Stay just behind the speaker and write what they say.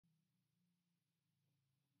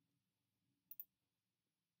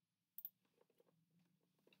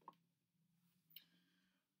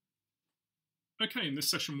Okay, in this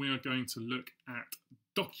session we are going to look at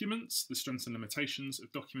documents, the strengths and limitations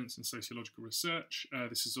of documents in sociological research.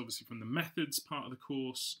 This is obviously from the methods part of the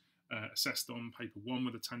course, assessed on paper 1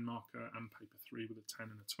 with a 10 marker and paper 3 with a 10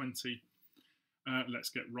 and a 20. Let's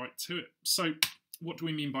get right to it. So, what do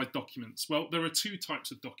we mean by documents? Well, there are two types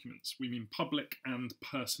of documents. We mean public and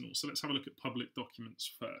personal. So let's have a look at public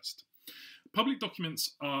documents first. Public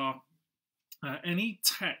documents are any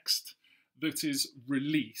text that is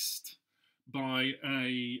released by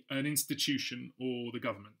an institution or the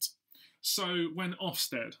government. So when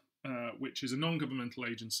Ofsted, which is a non-governmental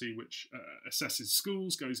agency which assesses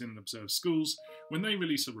schools, goes in and observes schools, when they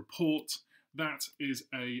release a report, that is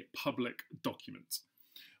a public document.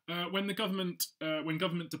 When government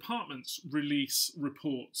departments release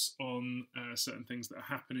reports on certain things that are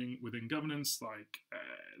happening within governance, like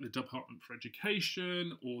the Department for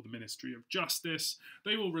Education or the Ministry of Justice,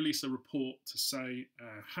 they will release a report to say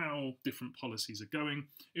how different policies are going.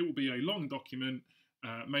 It will be a long document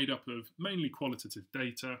made up of mainly qualitative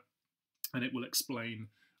data, and it will explain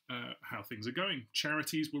how things are going.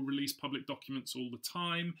 Charities will release public documents all the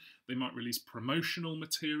time. They might release promotional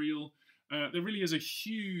material. There really is a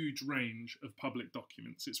huge range of public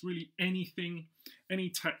documents. It's really anything, any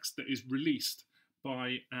text that is released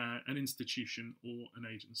by an institution or an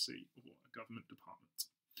agency or a government department.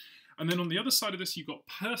 And then on the other side of this, you've got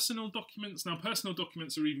personal documents. Now, personal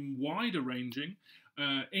documents are even wider ranging.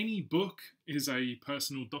 Any book is a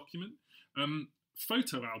personal document.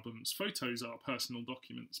 Photo albums, photos are personal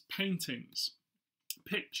documents. Paintings,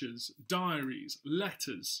 pictures, diaries,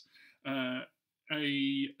 letters, an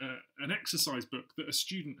exercise book that a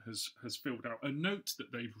student has filled out, a note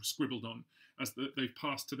that they've scribbled on as they've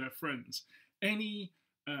passed to their friends, any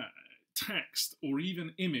text or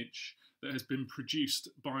even image that has been produced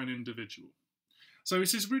by an individual. So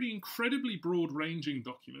this is really incredibly broad-ranging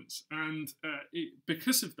documents, and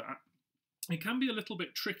because of that, it can be a little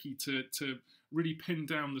bit tricky to really pin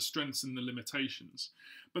down the strengths and the limitations.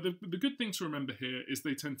 But the good thing to remember here is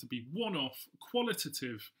they tend to be one-off,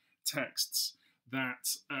 qualitative texts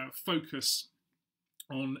that focus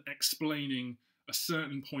on explaining a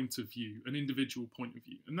certain point of view, an individual point of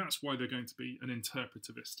view, and that's why they're going to be an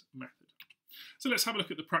interpretivist method. So let's have a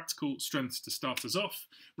look at the practical strengths to start us off.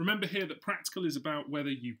 Remember here that practical is about whether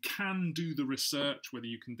you can do the research, whether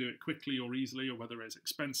you can do it quickly or easily, or whether it's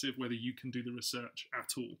expensive, whether you can do the research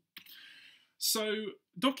at all. So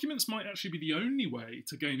documents might actually be the only way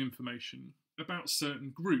to gain information about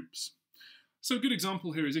certain groups. So a good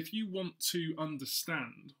example here is if you want to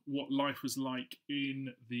understand what life was like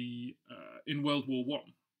in World War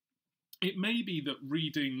I, it may be that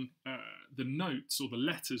reading the notes, or the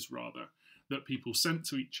letters rather, that people sent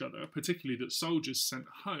to each other, particularly that soldiers sent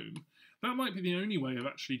home, that might be the only way of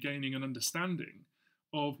actually gaining an understanding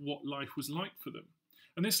of what life was like for them.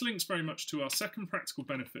 And this links very much to our second practical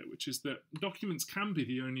benefit, which is that documents can be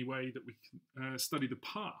the only way that we can study the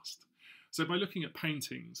past. So by looking at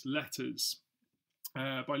paintings, letters,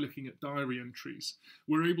 by looking at diary entries,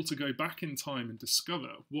 we're able to go back in time and discover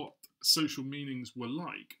what social meanings were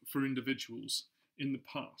like for individuals in the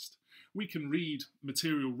past. We can read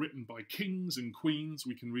material written by kings and queens,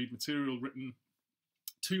 we can read material written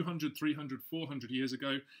 200, 300, 400 years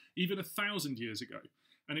ago, even 1,000 years ago,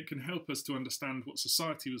 and it can help us to understand what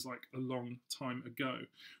society was like a long time ago.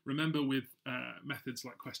 Remember, with methods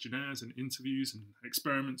like questionnaires and interviews and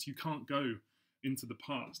experiments, you can't go into the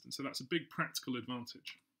past, and so that's a big practical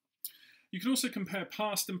advantage. You can also compare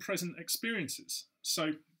past and present experiences.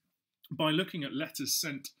 So by looking at letters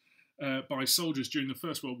sent by soldiers during the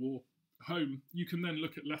First World War home, you can then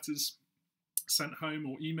look at letters sent home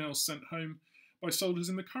or emails sent home by soldiers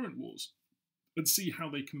in the current wars and see how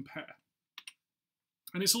they compare.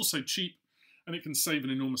 And it's also cheap, and it can save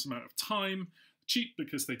an enormous amount of time. Cheap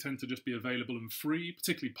because they tend to just be available and free,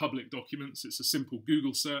 particularly public documents. It's a simple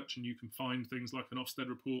Google search and you can find things like an Ofsted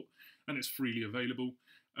report, and it's freely available.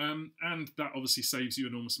 And that obviously saves you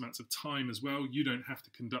enormous amounts of time as well. You don't have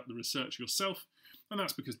to conduct the research yourself, and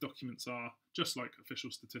that's because documents are, just like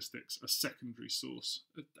official statistics, a secondary source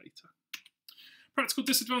of data. Practical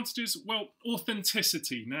disadvantages, well,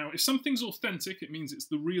 authenticity. Now, if something's authentic, it means it's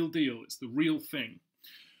the real deal, it's the real thing.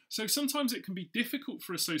 So sometimes it can be difficult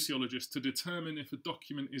for a sociologist to determine if a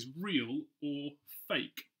document is real or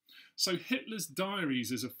fake. So Hitler's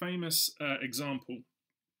diaries is a famous example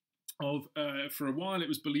of, for a while it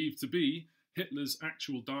was believed to be Hitler's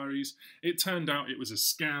actual diaries. It turned out it was a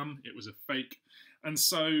scam, it was a fake. And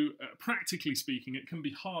so, practically speaking, it can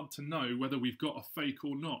be hard to know whether we've got a fake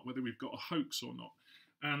or not, whether we've got a hoax or not.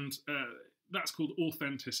 And that's called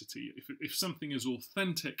authenticity. If something is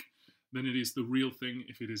authentic, then it is the real thing.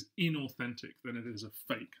 If it is inauthentic, then it is a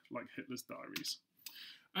fake, like Hitler's diaries.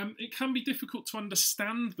 It can be difficult to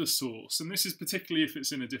understand the source, and this is particularly if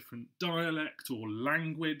it's in a different dialect or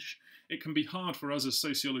language. It can be hard for us as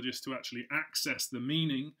sociologists to actually access the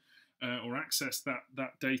meaning or access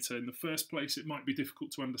that data in the first place. It might be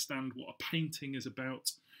difficult to understand what a painting is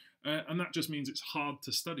about, and that just means it's hard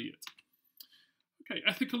to study it. Okay,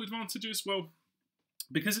 ethical advantages. Well,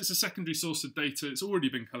 because it's a secondary source of data, it's already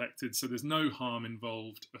been collected, so there's no harm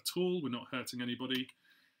involved at all. We're not hurting anybody.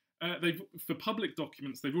 For public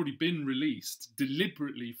documents, they've already been released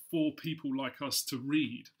deliberately for people like us to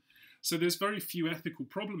read. So there's very few ethical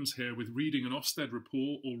problems here with reading an Ofsted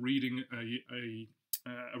report or reading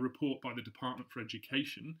a report by the Department for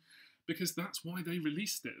Education, because that's why they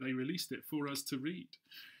released it. They released it for us to read.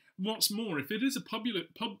 What's more, if it is a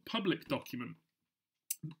public document,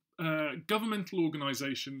 governmental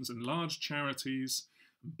organisations and large charities,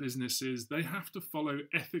 businesses, they have to follow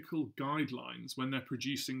ethical guidelines when they're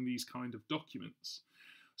producing these kind of documents.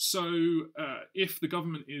 So if the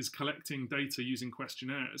government is collecting data using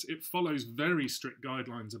questionnaires, it follows very strict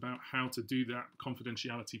guidelines about how to do that,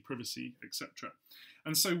 confidentiality, privacy, etc.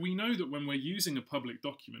 And so we know that when we're using a public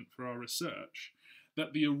document for our research,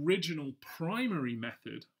 that the original primary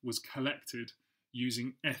method was collected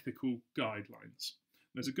using ethical guidelines.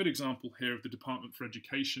 There's a good example here of the Department for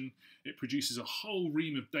Education. It produces a whole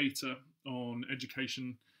ream of data on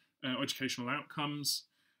education, educational outcomes,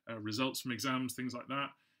 results from exams, things like that,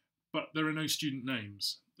 but there are no student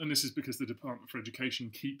names. And this is because the Department for Education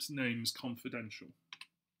keeps names confidential.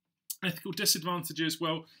 Ethical disadvantages,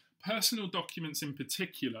 well, personal documents in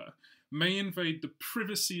particular may invade the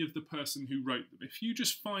privacy of the person who wrote them. If you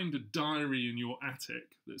just find a diary in your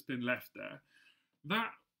attic that's been left there,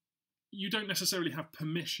 you don't necessarily have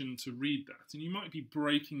permission to read that, and you might be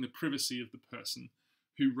breaking the privacy of the person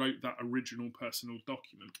who wrote that original personal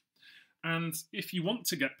document. And if you want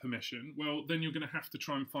to get permission, well, then you're going to have to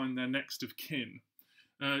try and find their next of kin.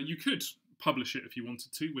 You could publish it if you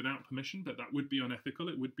wanted to without permission, but that would be unethical,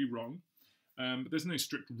 it would be wrong. But there's no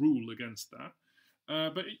strict rule against that.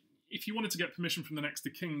 But if you wanted to get permission from the next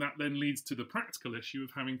of kin, that then leads to the practical issue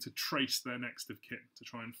of having to trace their next of kin to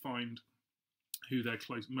try and find who they're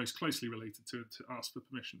most closely related to ask for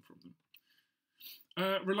permission from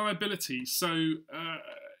them. Reliability. So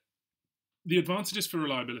the advantages for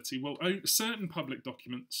reliability, well, certain public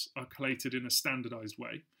documents are collated in a standardised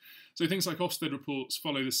way. So things like Ofsted reports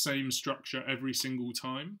follow the same structure every single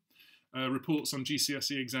time. Reports on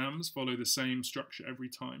GCSE exams follow the same structure every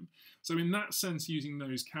time. So in that sense, using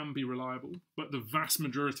those can be reliable, but the vast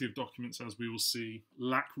majority of documents, as we will see,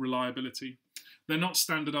 lack reliability. They're not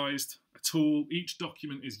standardised at all. Each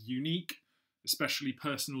document is unique, especially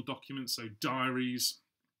personal documents, so diaries,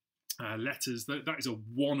 letters. That is a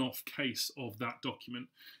one-off case of that document,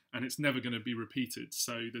 and it's never going to be repeated.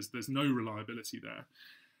 So there's no reliability there.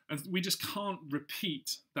 And we just can't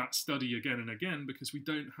repeat that study again and again because we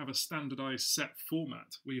don't have a standardised set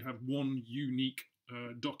format. We have one unique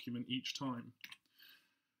document each time.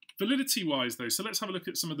 Validity-wise, though, so let's have a look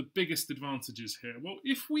at some of the biggest advantages here. Well,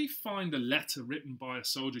 if we find a letter written by a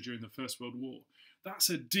soldier during the First World War,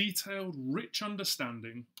 that's a detailed, rich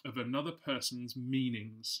understanding of another person's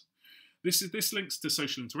meanings. This links to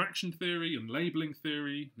social interaction theory and labelling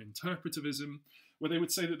theory and interpretivism, where they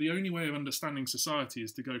would say that the only way of understanding society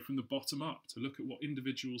is to go from the bottom up, to look at what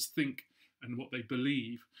individuals think and what they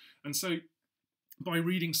believe. And so by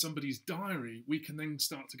reading somebody's diary, we can then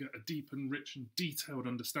start to get a deep and rich and detailed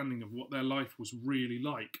understanding of what their life was really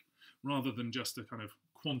like, rather than just a kind of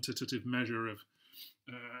quantitative measure of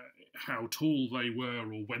how tall they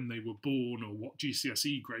were or when they were born or what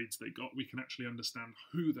GCSE grades they got. We can actually understand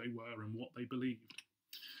who they were and what they believed.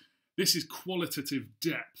 This is qualitative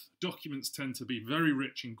depth. Documents tend to be very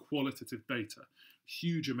rich in qualitative data,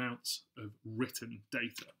 huge amounts of written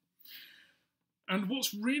data. And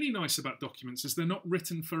what's really nice about documents is they're not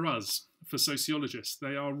written for us, for sociologists.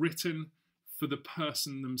 They are written for the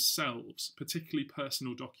person themselves, particularly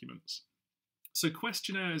personal documents. So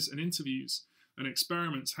questionnaires and interviews and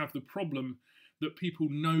experiments have the problem that people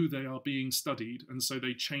know they are being studied, and so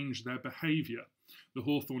they change their behaviour, the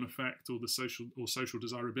Hawthorne effect or the social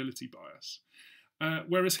desirability bias.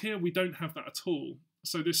 Whereas here we don't have that at all.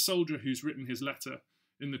 So this soldier who's written his letter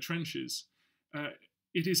in the trenches,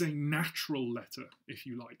 it is a natural letter, if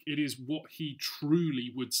you like. It is what he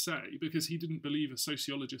truly would say, because he didn't believe a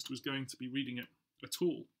sociologist was going to be reading it at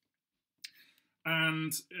all.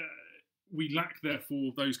 And we lack,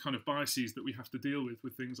 therefore, those kind of biases that we have to deal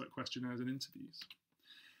with things like questionnaires and interviews.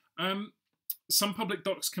 Some public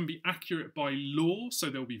docs can be accurate by law, so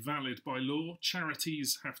they'll be valid by law.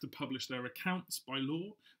 Charities have to publish their accounts by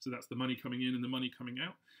law, so that's the money coming in and the money coming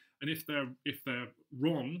out. And if they're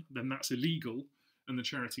wrong, then that's illegal, and the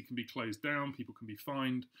charity can be closed down, people can be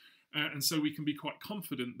fined, and so we can be quite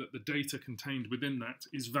confident that the data contained within that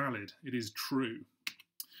is valid, it is true.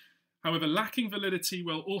 However, lacking validity,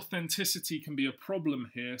 well, authenticity can be a problem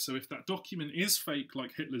here. So if that document is fake,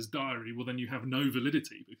 like Hitler's diary, well, then you have no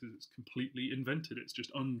validity because it's completely invented. It's just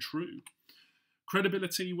untrue.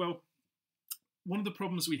 Credibility, well, one of the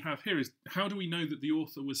problems we have here is how do we know that the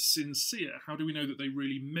author was sincere? How do we know that they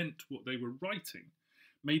really meant what they were writing?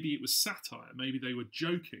 Maybe it was satire. Maybe they were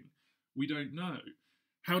joking. We don't know.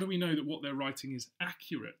 How do we know that what they're writing is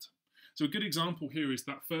accurate? So a good example here is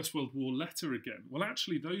that First World War letter again. Well,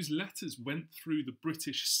 actually, those letters went through the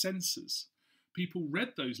British censors. People read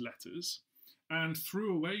those letters and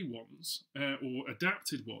threw away ones or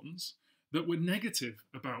adapted ones that were negative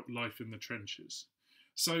about life in the trenches.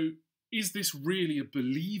 So is this really a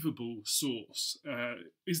believable source?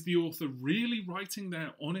 Is the author really writing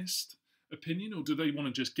their honest opinion, or do they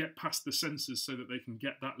want to just get past the censors so that they can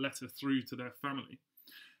get that letter through to their family?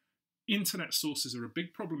 Internet sources are a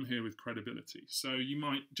big problem here with credibility. So you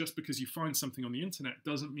might, just because you find something on the internet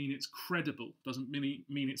doesn't mean it's credible, doesn't mean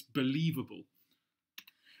it's believable.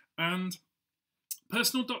 And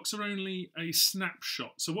personal docs are only a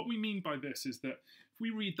snapshot. So what we mean by this is that if we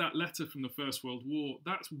read that letter from the First World War,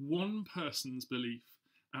 that's one person's belief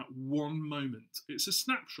at one moment. It's a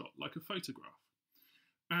snapshot, like a photograph.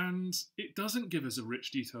 And it doesn't give us a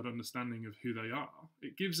rich, detailed understanding of who they are.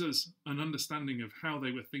 It gives us an understanding of how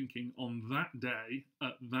they were thinking on that day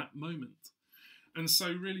at that moment. And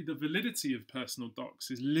so really the validity of personal docs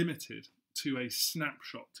is limited to a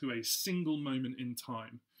snapshot, to a single moment in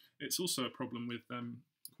time. It's also a problem with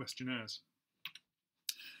questionnaires.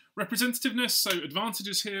 Representativeness, so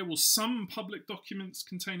advantages here. Well, some public documents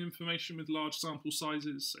contain information with large sample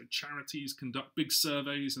sizes. So charities conduct big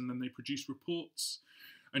surveys and then they produce reports.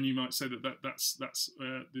 And you might say that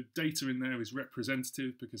the data in there is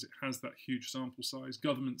representative because it has that huge sample size.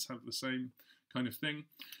 Governments have the same kind of thing.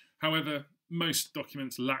 However, most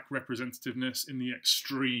documents lack representativeness in the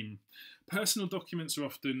extreme. Personal documents are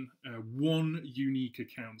often one unique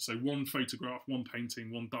account. So one photograph, one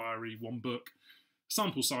painting, one diary, one book.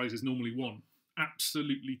 Sample size is normally one.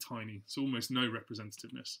 Absolutely tiny. So almost no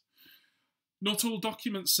representativeness. Not all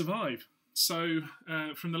documents survive. So,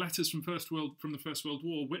 from the letters from the First World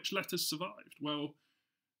War, which letters survived? Well,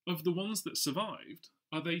 of the ones that survived,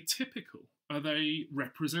 are they typical? Are they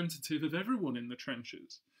representative of everyone in the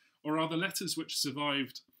trenches? Or are the letters which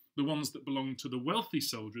survived the ones that belonged to the wealthy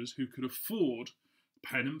soldiers who could afford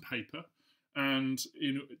pen and paper and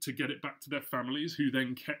to get it back to their families, who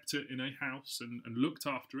then kept it in a house and looked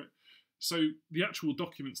after it? So the actual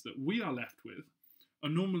documents that we are left with are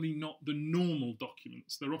normally not the normal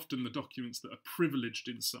documents. They're often the documents that are privileged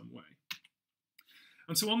in some way.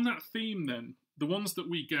 And so on that theme then, the ones that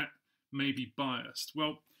we get may be biased.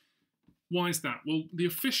 Well, why is that? Well, the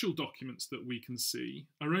official documents that we can see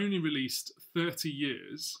are only released 30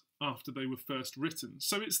 years after they were first written.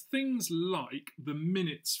 So it's things like the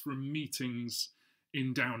minutes from meetings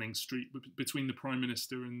in Downing Street between the Prime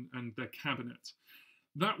Minister and their cabinet.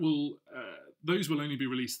 Those will only be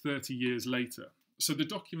released 30 years later. So the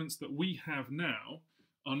documents that we have now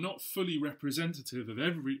are not fully representative of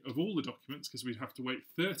all the documents because we'd have to wait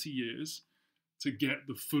 30 years to get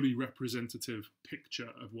the fully representative picture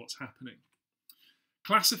of what's happening.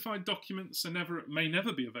 Classified documents may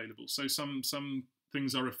never be available. So some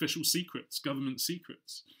things are official secrets, government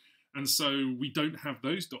secrets. And so we don't have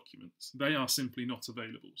those documents. They are simply not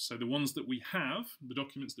available. So the ones that we have, the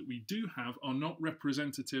documents that we do have, are not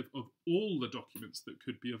representative of all the documents that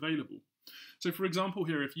could be available. So for example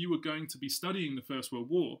here, if you were going to be studying the First World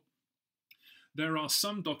War, there are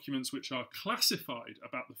some documents which are classified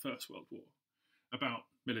about the First World War, about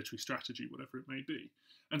military strategy, whatever it may be.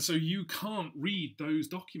 And so you can't read those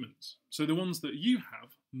documents. So the ones that you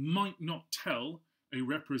have might not tell a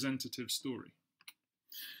representative story.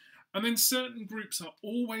 And then certain groups are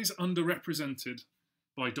always underrepresented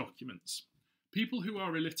by documents. People who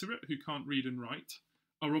are illiterate, who can't read and write,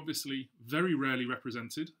 are obviously very rarely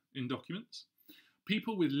represented in documents.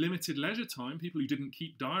 People with limited leisure time, people who didn't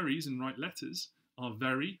keep diaries and write letters, are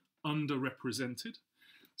very underrepresented.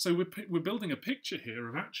 So we're building a picture here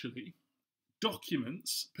of actually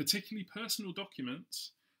documents, particularly personal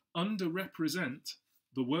documents, underrepresent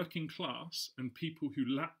the working class and people who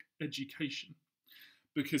lack education,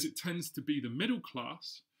 because it tends to be the middle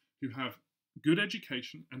class who have good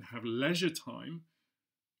education and have leisure time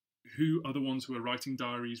who are the ones who are writing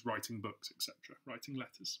diaries, writing books, etc., writing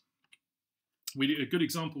letters. A good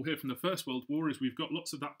example here from the First World War is we've got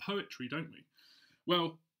lots of that poetry, don't we?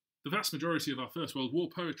 Well, the vast majority of our First World War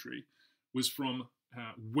poetry was from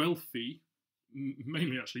wealthy,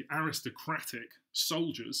 mainly actually aristocratic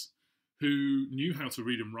soldiers who knew how to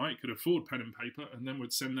read and write, could afford pen and paper, and then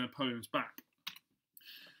would send their poems back.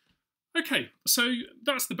 Okay, so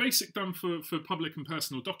that's the basic done for public and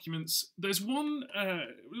personal documents. There's one,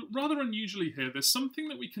 rather unusually here, there's something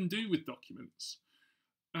that we can do with documents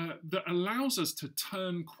that allows us to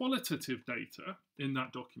turn qualitative data in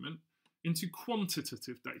that document into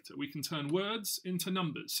quantitative data. We can turn words into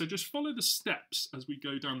numbers. So just follow the steps as we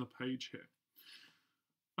go down the page here.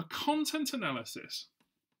 A content analysis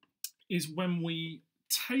is when we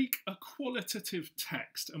take a qualitative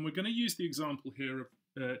text, and we're going to use the example here of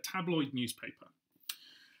a tabloid newspaper,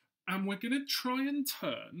 and we're going to try and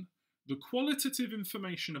turn the qualitative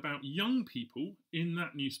information about young people in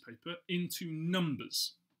that newspaper into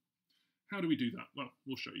numbers. How do we do that? Well,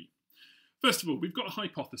 we'll show you. First of all, we've got a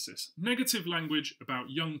hypothesis, negative language about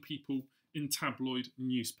young people in tabloid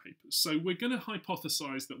newspapers. So we're going to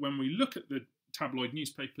hypothesize that when we look at the tabloid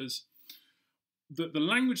newspapers, that the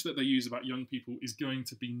language that they use about young people is going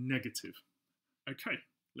to be negative. Okay,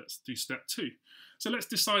 let's do step 2. So let's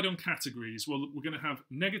decide on categories. Well, we're going to have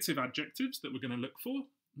negative adjectives that we're going to look for,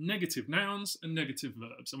 negative nouns and negative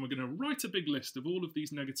verbs, and we're going to write a big list of all of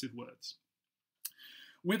these negative words.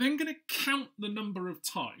 We're then going to count the number of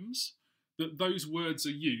times that those words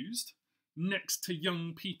are used next to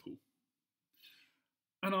young people.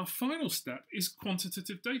 And our final step is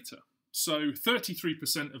quantitative data. So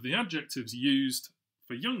 33% of the adjectives used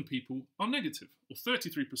for young people are negative, or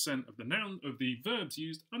 33% of the verbs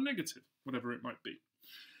used are negative, whatever it might be.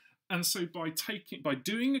 And so by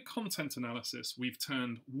doing a content analysis, we've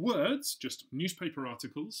turned words, just newspaper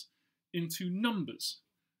articles, into numbers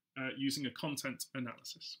using a content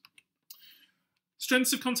analysis.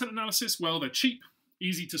 Strengths of content analysis, well, they're cheap,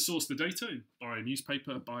 easy to source the data, buy a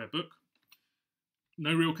newspaper, buy a book.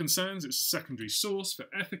 No real concerns, it's a secondary source for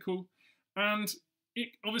ethical, and it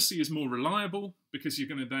obviously is more reliable because you're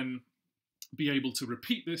going to then be able to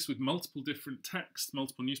repeat this with multiple different texts,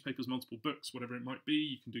 multiple newspapers, multiple books, whatever it might be.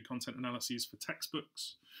 You can do content analyses for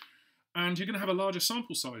textbooks. And you're going to have a larger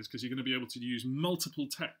sample size because you're going to be able to use multiple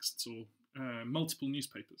texts or multiple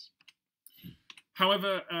newspapers.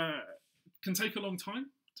 However, it can take a long time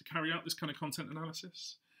to carry out this kind of content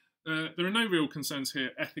analysis. There are no real concerns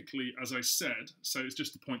here ethically, as I said, so it's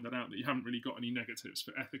just to point that out that you haven't really got any negatives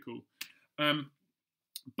for ethical.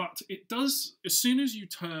 But it does, as soon as you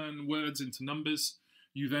turn words into numbers,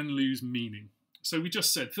 you then lose meaning. So we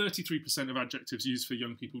just said 33% of adjectives used for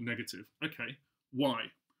young people negative. Okay,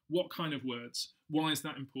 why? What kind of words? Why is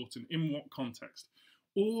that important? In what context?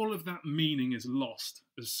 All of that meaning is lost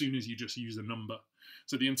as soon as you just use a number.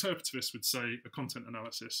 So the interpretivist would say a content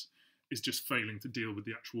analysis is just failing to deal with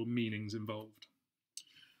the actual meanings involved.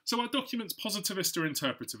 So are documents positivist or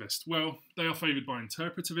interpretivist? Well, they are favoured by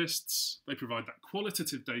interpretivists. They provide that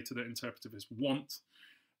qualitative data that interpretivists want.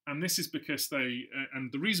 And this is because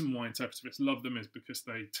and the reason why interpretivists love them is because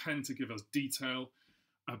they tend to give us detail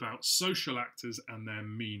about social actors and their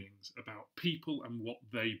meanings, about people and what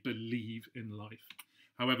they believe in life.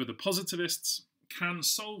 However, the positivists can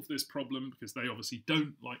solve this problem because they obviously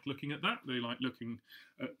don't like looking at that. They like looking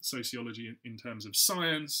at sociology in terms of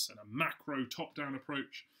science and a macro top-down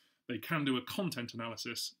approach. They can do a content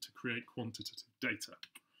analysis to create quantitative data.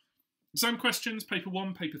 Exam questions, paper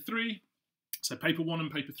 1, paper 3. So paper 1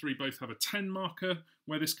 and paper 3 both have a 10 marker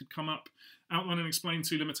where this could come up. Outline and explain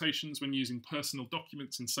 2 limitations when using personal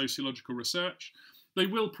documents in sociological research. They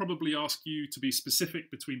will probably ask you to be specific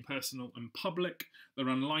between personal and public. They're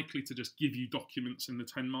unlikely to just give you documents in the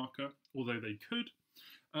 10 marker, although they could.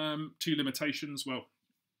 2 limitations, well,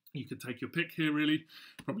 you could take your pick here really.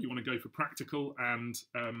 Probably want to go for practical and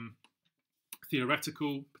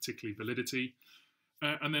theoretical, particularly validity.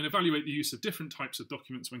 And then evaluate the use of different types of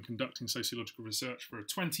documents when conducting sociological research for a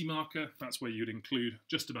 20 marker. That's where you'd include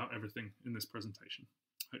just about everything in this presentation.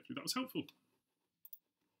 Hopefully that was helpful.